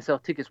jogging and sell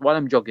tickets while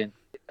I'm jogging.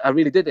 I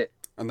really did it.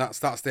 And that's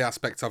the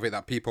aspect of it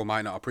that people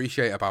might not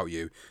appreciate about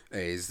you,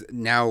 is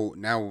now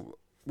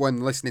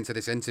when listening to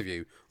this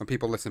interview, when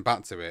people listen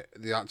back to it,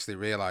 they actually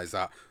realise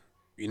that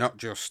you're not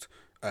just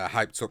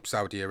hyped up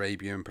Saudi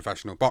Arabian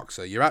professional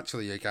boxer. You're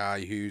actually a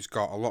guy who's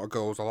got a lot of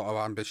goals, a lot of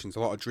ambitions, a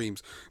lot of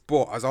dreams,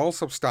 but has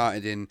also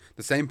started in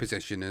the same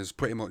position as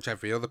pretty much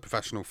every other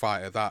professional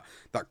fighter that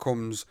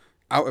comes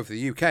out of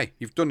the UK.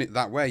 You've done it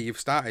that way. You've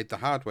started the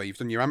hard way. You've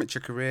done your amateur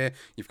career.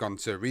 You've gone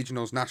to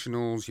regionals,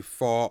 nationals. You've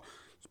fought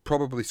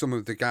probably some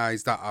of the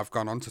guys that have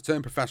gone on to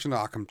turn professional.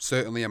 I can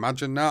certainly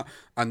imagine that.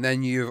 And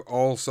then you've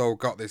also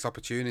got this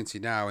opportunity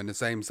now, in the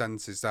same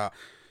sense as that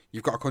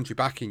you've got a country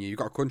backing you. You've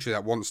got a country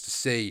that wants to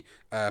see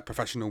a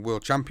professional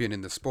world champion in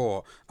the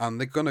sport, and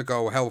they're going to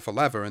go hell for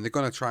leather, and they're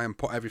going to try and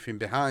put everything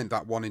behind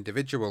that one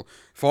individual.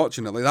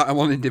 Fortunately, that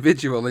one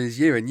individual is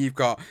you, and you've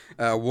got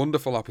a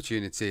wonderful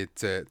opportunity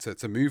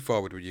to move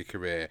forward with your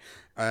career.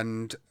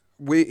 And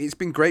it's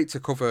been great to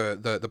cover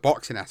the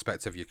boxing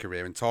aspect of your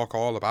career and talk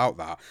all about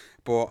that.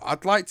 But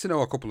I'd like to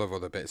know a couple of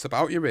other bits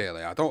about you,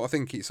 really. I don't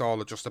think it's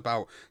all just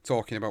about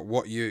talking about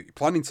what you're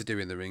planning to do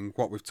in the ring,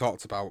 what we've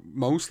talked about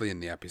mostly in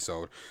the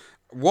episode.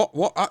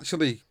 What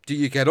actually do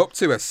you get up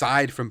to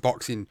aside from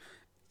boxing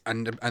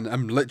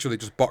and literally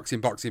just boxing?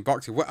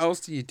 What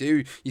else do you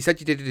do? You said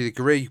you did a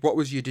degree. What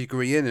was your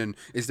degree in? And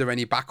is there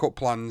any backup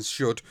plans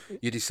should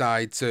you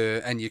decide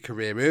to end your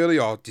career early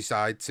or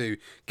decide to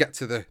get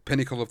to the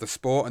pinnacle of the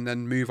sport and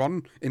then move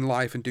on in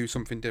life and do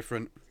something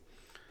different?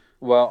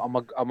 Well,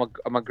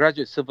 I'm a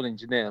graduate civil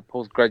engineer,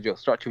 postgraduate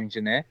structural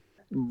engineer,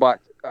 but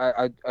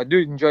I do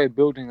enjoy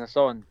building and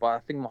so on. But I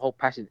think my whole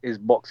passion is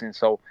boxing.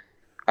 So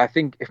I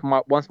think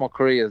once my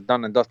career is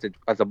done and dusted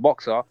as a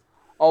boxer,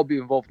 I'll be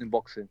involved in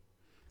boxing.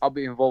 I'll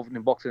be involved in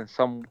boxing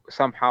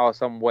somehow,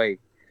 some way.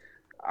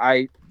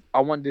 I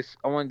want this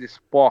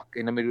spark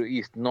in the Middle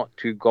East not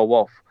to go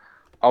off.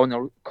 I want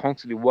to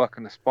constantly work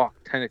on a spark,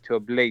 turn it to a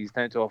blaze,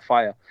 turn it to a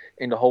fire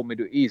in the whole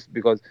Middle East,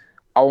 because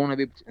I want to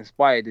be able to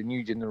inspire the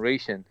new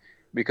generation.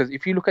 Because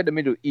if you look at the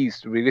Middle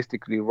East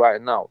realistically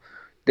right now,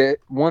 the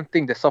one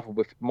thing they suffer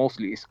with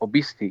mostly is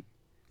obesity.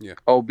 Yeah.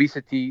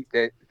 Obesity,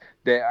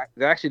 they're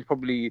actually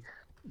probably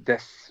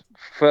the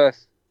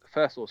first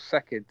or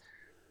second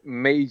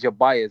major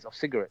buyers of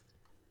cigarettes.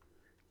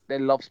 They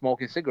love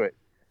smoking cigarettes.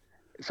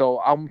 So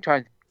I'm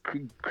trying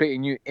to create a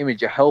new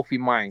image, a healthy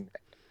mind,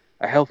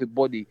 a healthy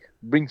body.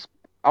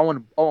 I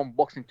want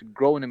boxing to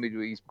grow in the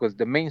Middle East, because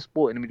the main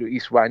sport in the Middle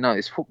East right now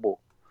is football.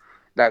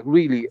 Like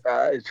really,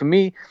 for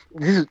me,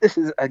 this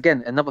is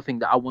again another thing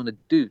that I want to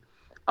do.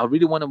 I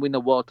really want to win a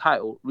world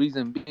title.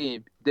 Reason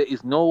being, there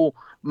is no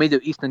Middle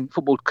Eastern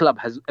football club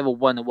has ever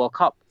won a World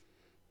Cup.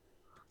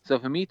 So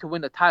for me to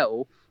win a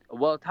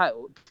world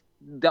title,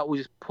 that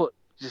will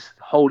just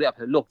hold it up.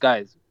 Look,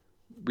 guys,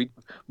 we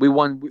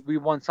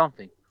won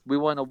something. We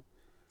won a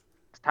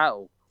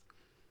title.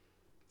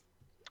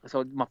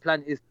 So my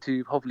plan is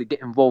to hopefully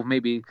get involved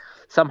maybe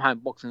somehow in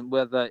boxing,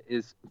 whether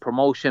it's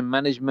promotion,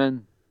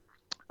 management,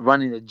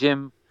 running a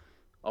gym,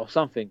 or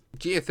something.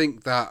 Do you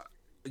think that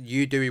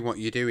you doing what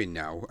you're doing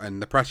now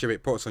and the pressure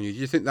it puts on you, do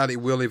you think that it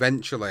will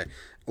eventually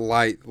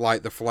light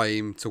the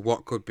flame to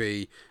what could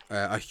be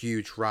a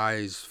huge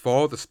rise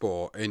for the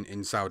sport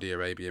in Saudi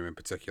Arabia in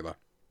particular?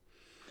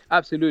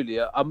 Absolutely.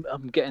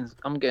 I'm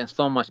getting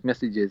so much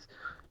messages.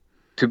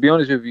 To be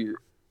honest with you,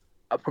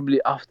 I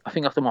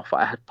think after my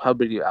fight I had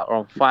probably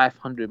around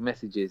 500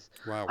 messages.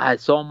 Wow. I had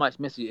so much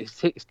messages.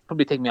 It's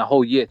probably taken me a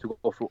whole year to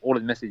go through all the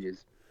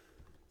messages.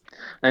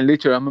 And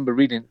literally, I remember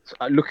reading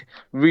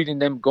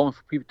them, going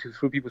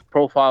through people's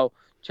profile,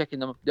 checking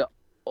them. They're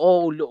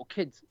all little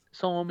kids.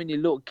 So many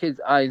little kids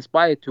are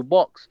inspired to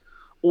box,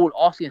 all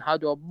asking how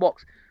do I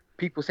box.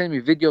 People send me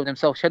video of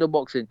themselves shadow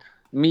boxing.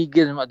 Me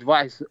giving them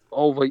advice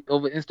over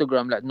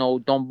Instagram, like, no,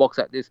 don't box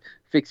like this.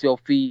 Fix your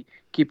feet.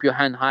 Keep your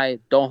hand high.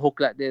 Don't hook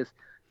like this.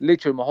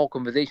 Literally, my whole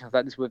conversations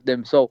like this with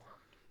them. So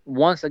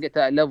once I get to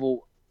that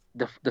level,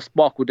 the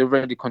spark would have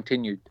already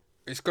continued.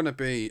 It's going to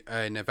be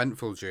an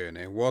eventful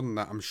journey, one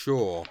that I'm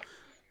sure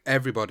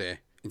everybody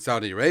in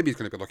Saudi Arabia is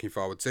going to be looking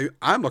forward to.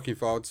 I'm looking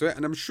forward to it,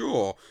 and I'm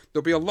sure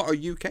there'll be a lot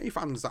of UK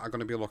fans that are going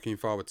to be looking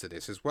forward to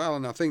this as well.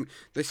 And I think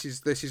this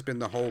has been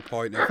the whole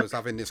point of us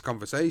having this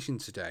conversation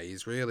today,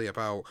 is really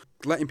about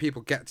letting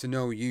people get to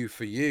know you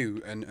for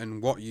you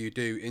and what you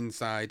do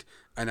inside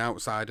and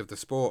outside of the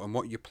sport, and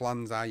what your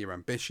plans are, your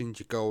ambitions,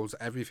 your goals,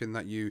 everything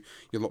that you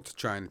look to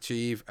try and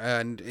achieve.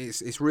 And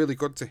it's really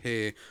good to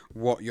hear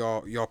what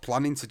you're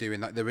planning to do,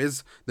 and that there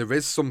is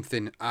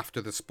something after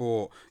the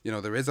sport. You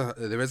know, there is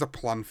a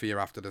plan for you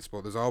after the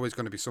sport. There's always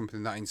going to be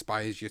something that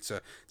inspires you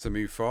to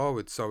move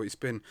forward. So it's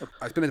been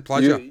a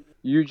pleasure.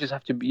 You just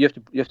have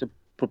to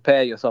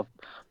prepare yourself.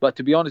 But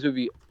to be honest with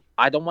you,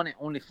 I don't want it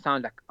only to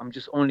sound like I'm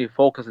just only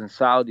focused in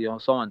Saudi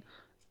or so on.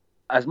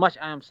 As much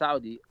as I am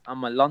Saudi,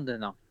 I'm a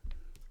Londoner.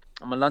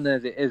 I'm a Londoner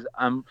as it is.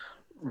 I want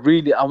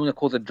to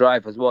cause a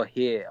drive as well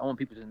here. I want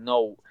people to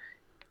know,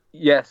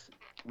 yes,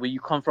 where you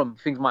come from,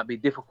 things might be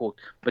difficult,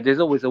 but there's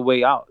always a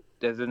way out.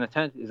 There's an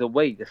attempt. There's a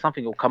way. There's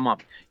something will come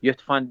up. You have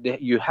to find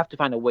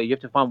a way. You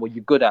have to find what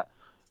you're good at,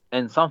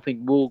 and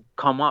something will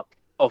come up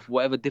of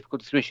whatever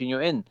difficult situation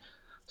you're in.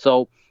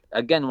 So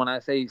again, when I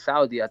say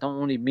Saudi, I don't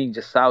only mean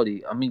just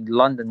Saudi. I mean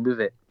London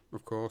with it.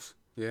 Of course.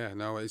 Yeah,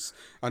 no,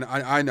 and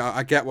I know,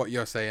 I get what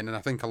you're saying, and I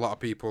think a lot of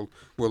people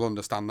will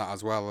understand that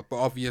as well. But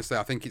obviously,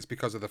 I think it's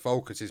because of the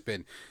focus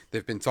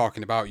they've been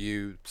talking about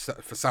you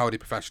for Saudi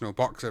professional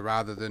boxer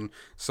rather than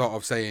sort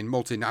of saying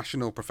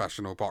multinational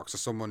professional boxer,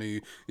 someone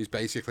who's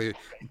basically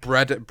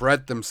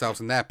bred themselves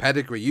and their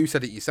pedigree. You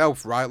said it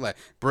yourself, rightly,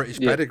 British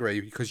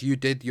pedigree, because you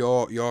did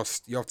your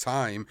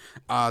time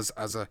as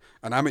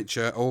an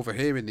amateur over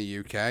here in the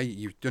UK.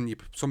 You've done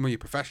some of your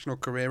professional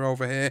career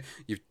over here.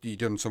 You've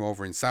done some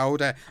over in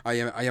Saudi.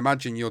 I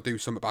imagine you'll do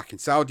something back in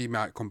Saudi. You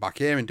might come back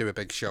here and do a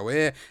big show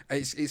here.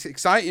 It's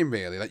exciting,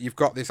 really, that you've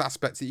got this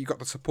aspect, that you've got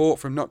the support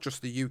from not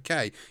just the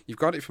UK, you've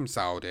got it from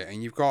Saudi,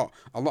 and you've got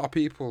a lot of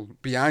people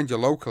behind you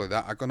locally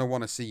that are going to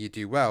want to see you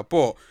do well.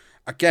 But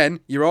again,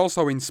 you're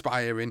also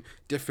inspiring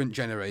different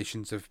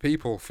generations of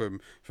people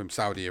from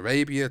Saudi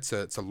Arabia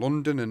to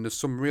London, and there's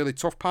some really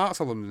tough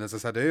parts of London, as I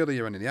said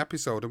earlier in the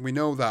episode, and we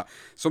know that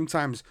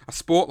sometimes a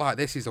sport like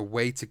this is a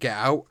way to get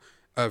out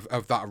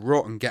of that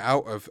rut and get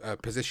out of a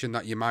position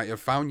that you might have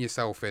found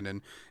yourself in.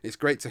 And it's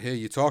great to hear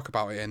you talk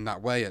about it in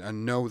that way,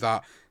 and know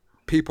that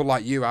people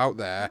like you out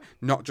there,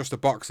 not just a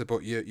boxer,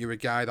 but you're a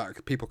guy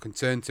that people can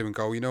turn to and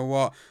go, you know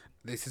what,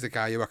 this is a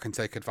guy who I can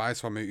take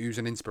advice from, who's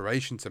an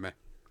inspiration to me.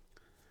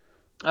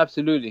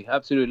 Absolutely.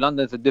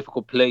 London's a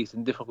difficult place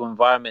and difficult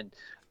environment,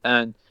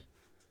 and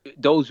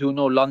those who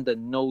know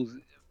London knows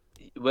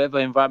whatever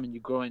environment you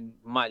grow in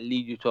might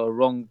lead you to a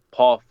wrong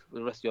path for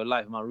the rest of your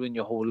life, might ruin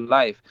your whole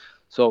life.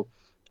 So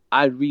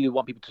I really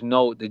want people to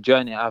know the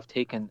journey I've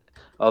taken.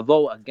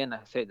 Although, again, I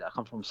said I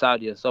come from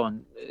Saudi and so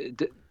on.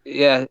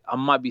 Yeah, I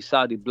might be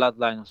Saudi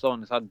bloodline and so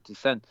on, Saudi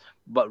descent.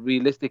 But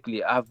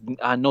realistically,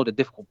 I know the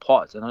difficult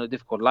parts. I know the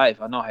difficult life.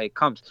 I know how it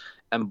comes.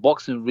 And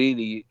boxing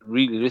really,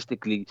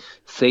 realistically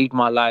saved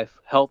my life,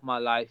 helped my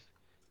life,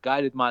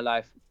 guided my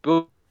life,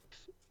 built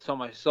so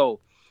much so.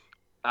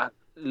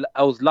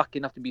 I was lucky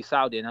enough to be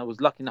Saudi, and I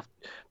was lucky enough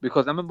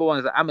because I remember when I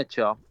was an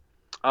amateur,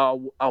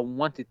 I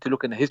wanted to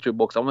look in the history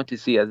books. I wanted to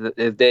see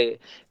is there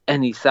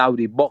any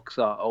Saudi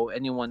boxer or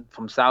anyone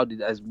from Saudi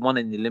that has won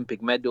an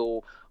Olympic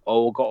medal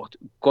or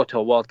got to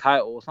a world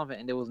title or something,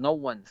 and there was no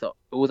one. So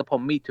it was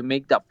upon me to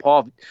make that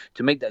path,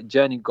 to make that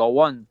journey go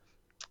on.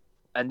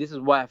 And this is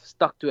why I've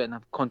stuck to it and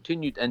I've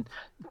continued, and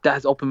that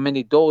has opened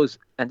many doors.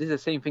 And this is the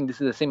same thing. This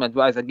is the same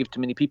advice I give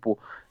to many people.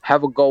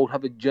 Have a goal,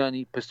 have a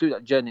journey, pursue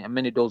that journey, and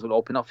many doors will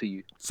open up for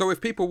you. So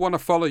if people want to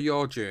follow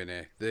your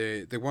journey,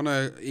 they want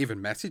to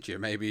even message you,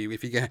 maybe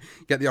if you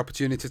get the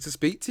opportunity to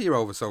speak to you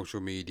over social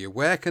media,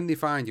 where can they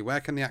find you? Where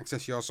can they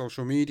access your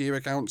social media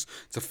accounts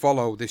to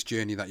follow this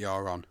journey that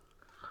you're on?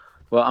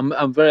 Well,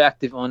 I'm very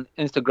active on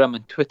Instagram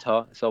and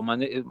Twitter. So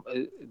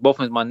both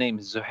of my name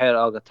is Zuhair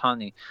Al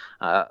Ghattani.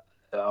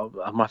 I'm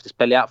gonna have to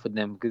spell it out for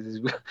them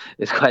because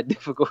it's quite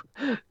difficult.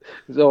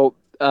 So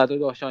I don't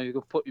know, Sean. You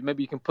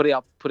can put it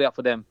up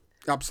for them.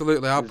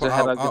 Absolutely, I'll put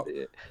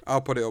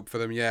it up for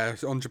them. Yeah,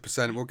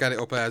 100%. We'll get it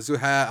up there.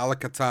 Zuhair Al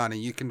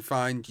Ghattani. You can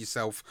find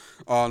yourself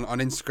on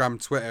Instagram,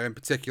 Twitter, in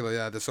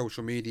particular. The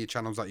social media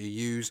channels that you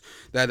use.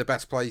 They're the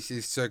best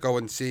places to go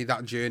and see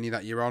that journey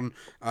that you're on,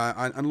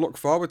 and look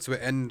forward to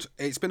it. And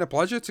it's been a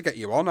pleasure to get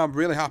you on. I'm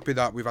really happy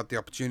that we've had the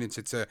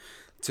opportunity to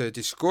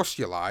discuss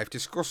your life,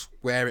 discuss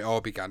where it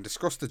all began,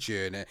 discuss the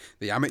journey,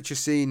 the amateur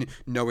scene,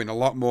 knowing a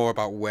lot more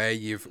about where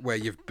you've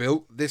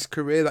built this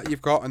career that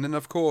you've got, and then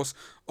of course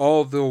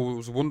all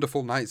those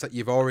wonderful nights that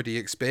you've already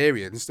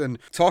experienced, and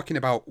talking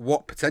about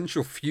what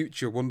potential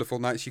future wonderful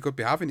nights you could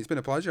be having. It's been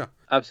a pleasure.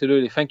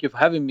 Absolutely. Thank you for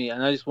having me.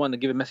 And I just want to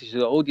give a message to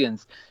the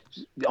audience.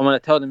 I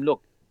want to tell them,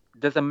 look,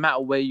 it doesn't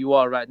matter where you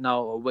are right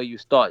now or where you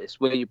start,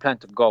 it's where you plan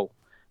to go.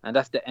 And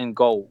that's the end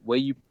goal. Where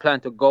you plan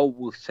to go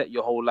will set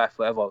your whole life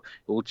forever.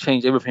 It will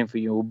change everything for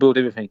you. It will build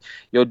everything.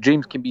 Your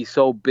dreams can be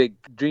so big.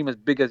 Dream as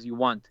big as you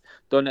want.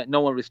 Don't let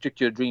no one restrict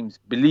your dreams.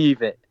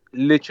 Believe it.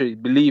 Literally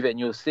believe it, and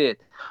you'll see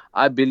it.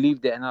 I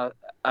believed it, and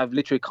I've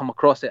literally come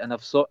across it, and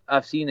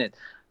I've seen it.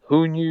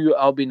 Who knew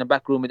I'll be in the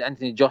back room with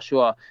Anthony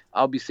Joshua?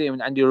 I'll be sitting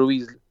with Andy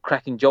Ruiz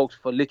cracking jokes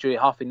for literally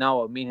half an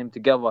hour, me and him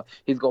together.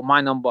 He's got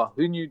my number.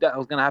 Who knew that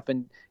was going to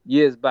happen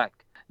years back?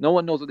 No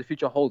one knows what the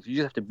future holds. You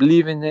just have to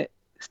believe in it,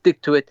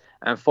 stick to it,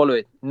 and follow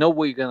it. Know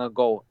where you're going to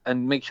go,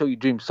 and make sure you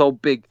dream so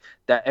big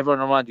that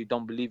everyone around you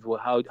don't believe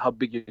how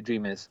big your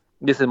dream is.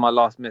 This is my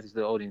last message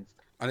to the audience.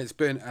 And it's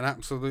been an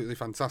absolutely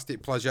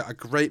fantastic pleasure, a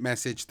great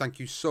message. Thank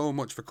you so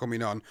much for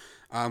coming on,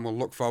 and we'll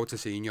look forward to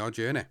seeing your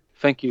journey.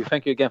 Thank you.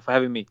 Thank you again for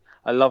having me.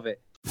 I love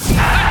it. The dream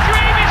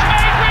is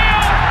made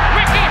real.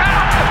 Ricky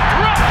Hatton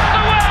rocks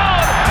the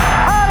world.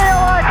 How do you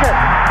like it?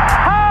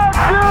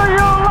 How do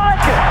you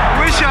like it? I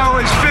wish I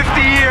was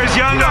 50 years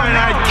younger and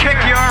I'd kick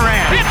your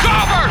ass. It's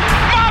over.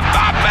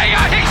 Mamma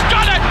Mia, he's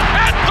done it.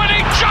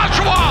 Anthony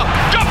Joshua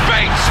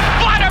defeats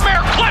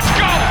Vladimir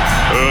Klitschko.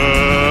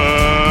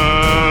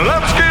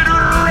 Let's get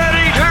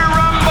ready to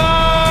rumble.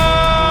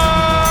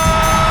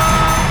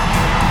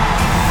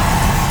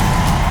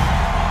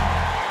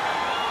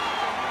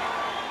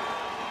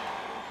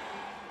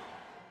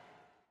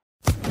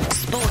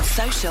 Sports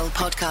Social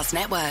Podcast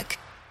Network.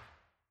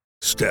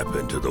 Step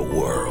into the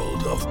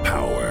world of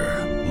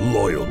power,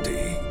 loyalty,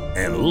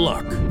 and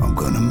luck. I'm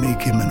gonna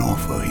make him an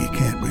offer he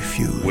can't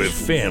refuse. With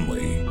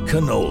family,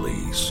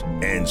 cannolis,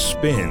 and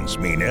spins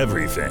mean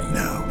everything.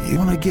 Now, you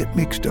wanna get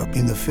mixed up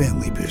in the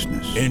family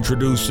business.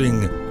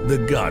 Introducing The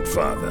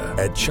Godfather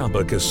at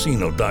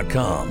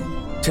ChumbaCasino.com.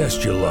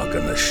 Test your luck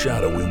in the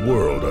shadowy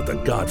world of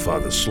The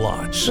Godfather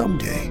slot.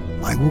 Someday,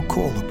 I will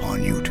call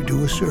upon you to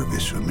do a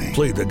service for me.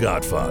 Play The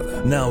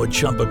Godfather now at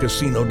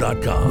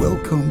ChumbaCasino.com.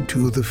 Welcome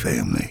to the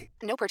family.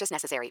 No purchase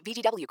necessary.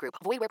 VGW Group.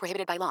 Void where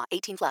prohibited by law.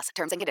 18+.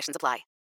 Terms and conditions apply.